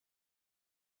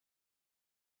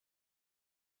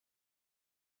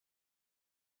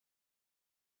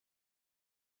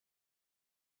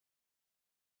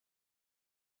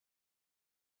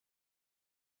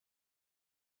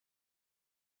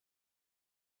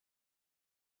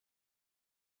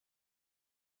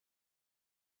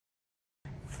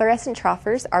Fluorescent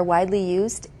troffers are widely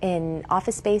used in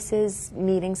office spaces,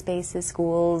 meeting spaces,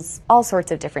 schools, all sorts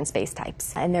of different space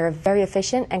types. And they're a very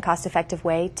efficient and cost-effective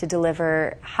way to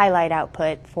deliver high light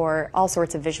output for all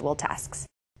sorts of visual tasks.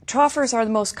 Troffers are the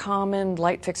most common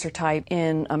light fixture type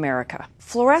in America.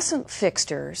 Fluorescent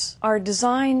fixtures are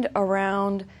designed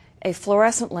around a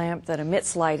fluorescent lamp that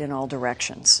emits light in all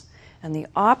directions. And the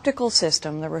optical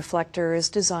system, the reflector, is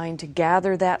designed to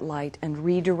gather that light and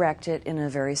redirect it in a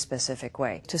very specific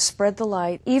way, to spread the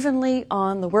light evenly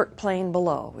on the work plane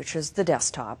below, which is the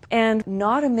desktop, and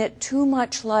not emit too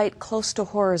much light close to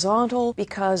horizontal,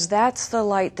 because that's the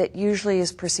light that usually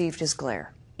is perceived as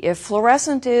glare. If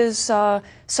fluorescent is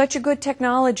such a good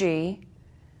technology,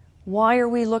 why are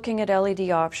we looking at LED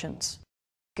options?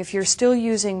 If you're still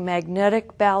using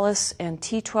magnetic ballast and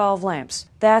T12 lamps,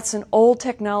 that's an old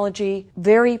technology,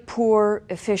 very poor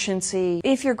efficiency.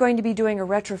 If you're going to be doing a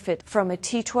retrofit from a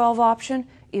T12 option,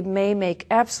 it may make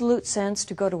absolute sense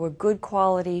to go to a good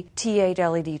quality T8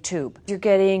 LED tube. You're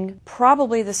getting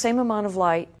probably the same amount of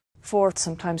light for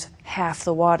sometimes half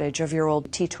the wattage of your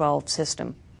old T12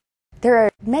 system. There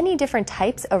are many different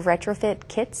types of retrofit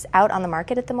kits out on the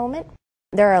market at the moment.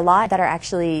 There are a lot that are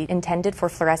actually intended for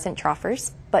fluorescent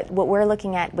troffers, but what we're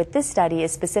looking at with this study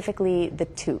is specifically the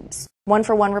tubes.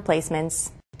 One-for-one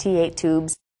replacements, T8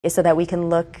 tubes, is so that we can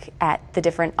look at the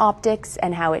different optics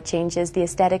and how it changes the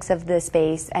aesthetics of the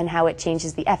space and how it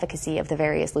changes the efficacy of the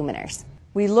various luminaires.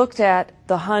 We looked at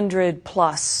the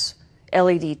 100+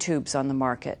 LED tubes on the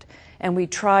market, and we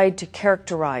tried to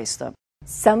characterize them.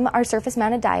 Some are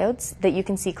surface-mounted diodes that you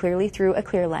can see clearly through a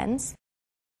clear lens.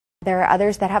 There are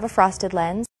others that have a frosted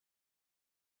lens,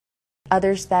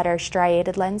 others that are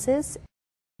striated lenses,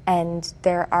 and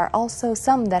there are also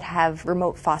some that have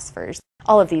remote phosphors.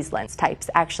 All of these lens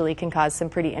types actually can cause some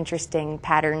pretty interesting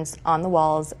patterns on the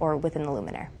walls or within the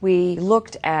luminaire. We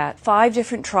looked at 5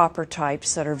 different Troffer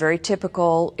types that are very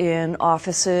typical in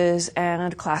offices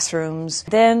and classrooms.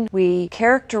 Then we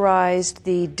characterized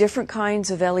the different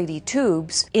kinds of LED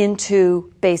tubes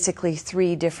into basically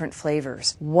 3 different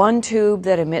flavors. One tube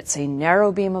that emits a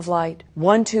narrow beam of light,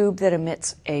 one tube that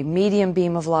emits a medium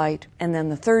beam of light, and then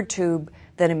the third tube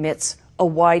that emits a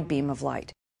wide beam of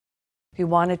light. We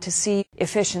wanted to see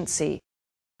efficiency.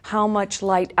 How much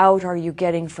light out are you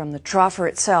getting from the Troffer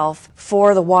itself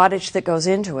for the wattage that goes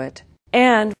into it,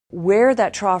 and where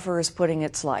that Troffer is putting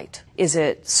its light. Is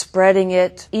it spreading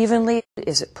it evenly?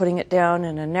 Is it putting it down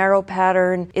in a narrow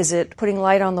pattern? Is it putting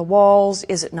light on the walls?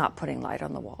 Is it not putting light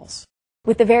on the walls?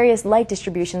 With the various light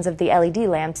distributions of the LED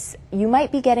lamps, you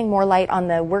might be getting more light on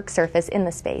the work surface in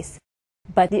the space,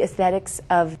 but the aesthetics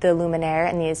of the luminaire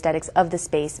and the aesthetics of the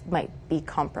space might be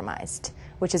compromised,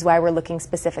 which is why we're looking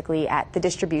specifically at the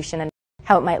distribution and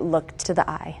how it might look to the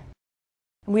eye.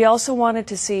 We also wanted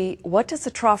to see, what does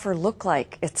the Troffer look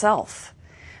like itself?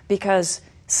 Because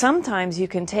sometimes you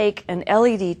can take an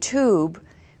LED tube,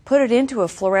 put it into a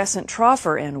fluorescent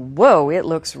Troffer, and whoa, it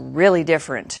looks really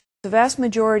different. The vast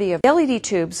majority of LED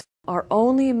tubes are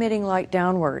only emitting light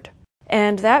downward.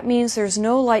 And that means there's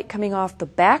no light coming off the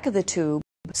back of the tube,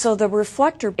 so the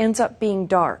reflector ends up being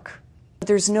dark.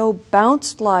 There's no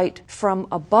bounced light from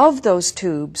above those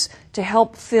tubes to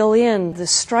help fill in the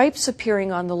stripes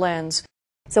appearing on the lens.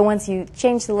 So once you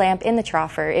change the lamp in the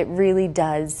Troffer, it really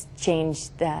does change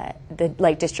the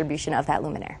light distribution of that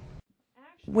luminaire.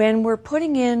 When we're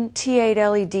putting in T8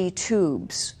 LED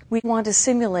tubes, we want to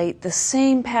simulate the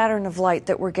same pattern of light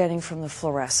that we're getting from the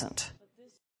fluorescent.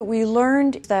 We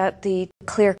learned that the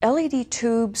clear LED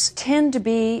tubes tend to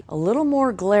be a little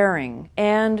more glaring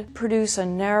and produce a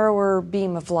narrower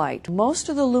beam of light. Most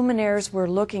of the luminaires we're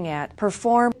looking at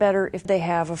perform better if they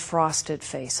have a frosted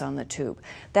face on the tube.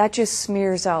 That just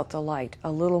smears out the light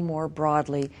a little more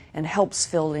broadly and helps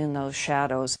fill in those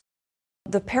shadows.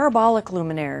 The parabolic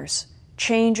luminaires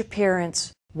change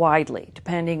appearance widely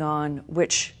depending on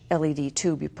which LED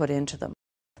tube you put into them.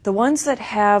 The ones that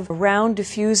have round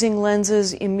diffusing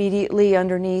lenses immediately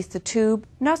underneath the tube,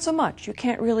 not so much. You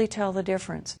can't really tell the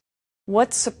difference.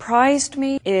 What surprised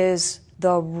me is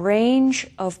the range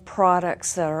of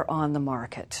products that are on the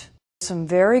market. Some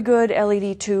very good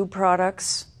LED tube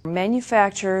products,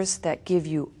 manufacturers that give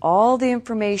you all the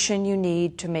information you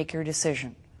need to make your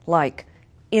decision, like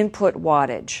input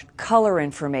wattage, color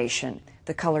information,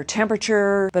 the color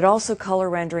temperature, but also color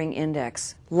rendering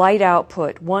index, light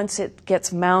output once it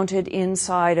gets mounted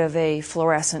inside of a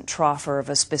fluorescent Troffer of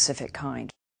a specific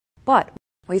kind. But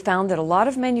we found that a lot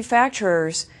of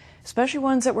manufacturers, especially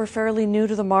ones that were fairly new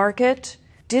to the market,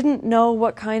 didn't know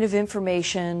what kind of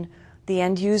information the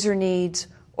end user needs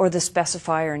or the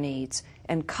specifier needs,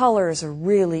 and color is a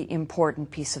really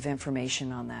important piece of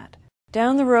information on that.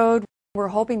 Down the road, We're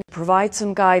hoping to provide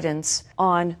some guidance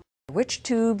on which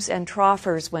tubes and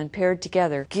troffers, when paired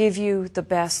together, give you the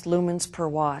best lumens per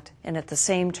watt and at the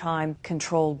same time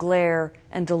control glare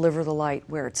and deliver the light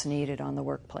where it's needed on the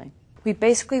work plane. We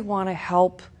basically want to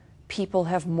help people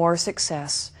have more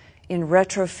success in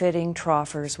retrofitting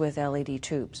troffers with LED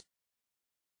tubes.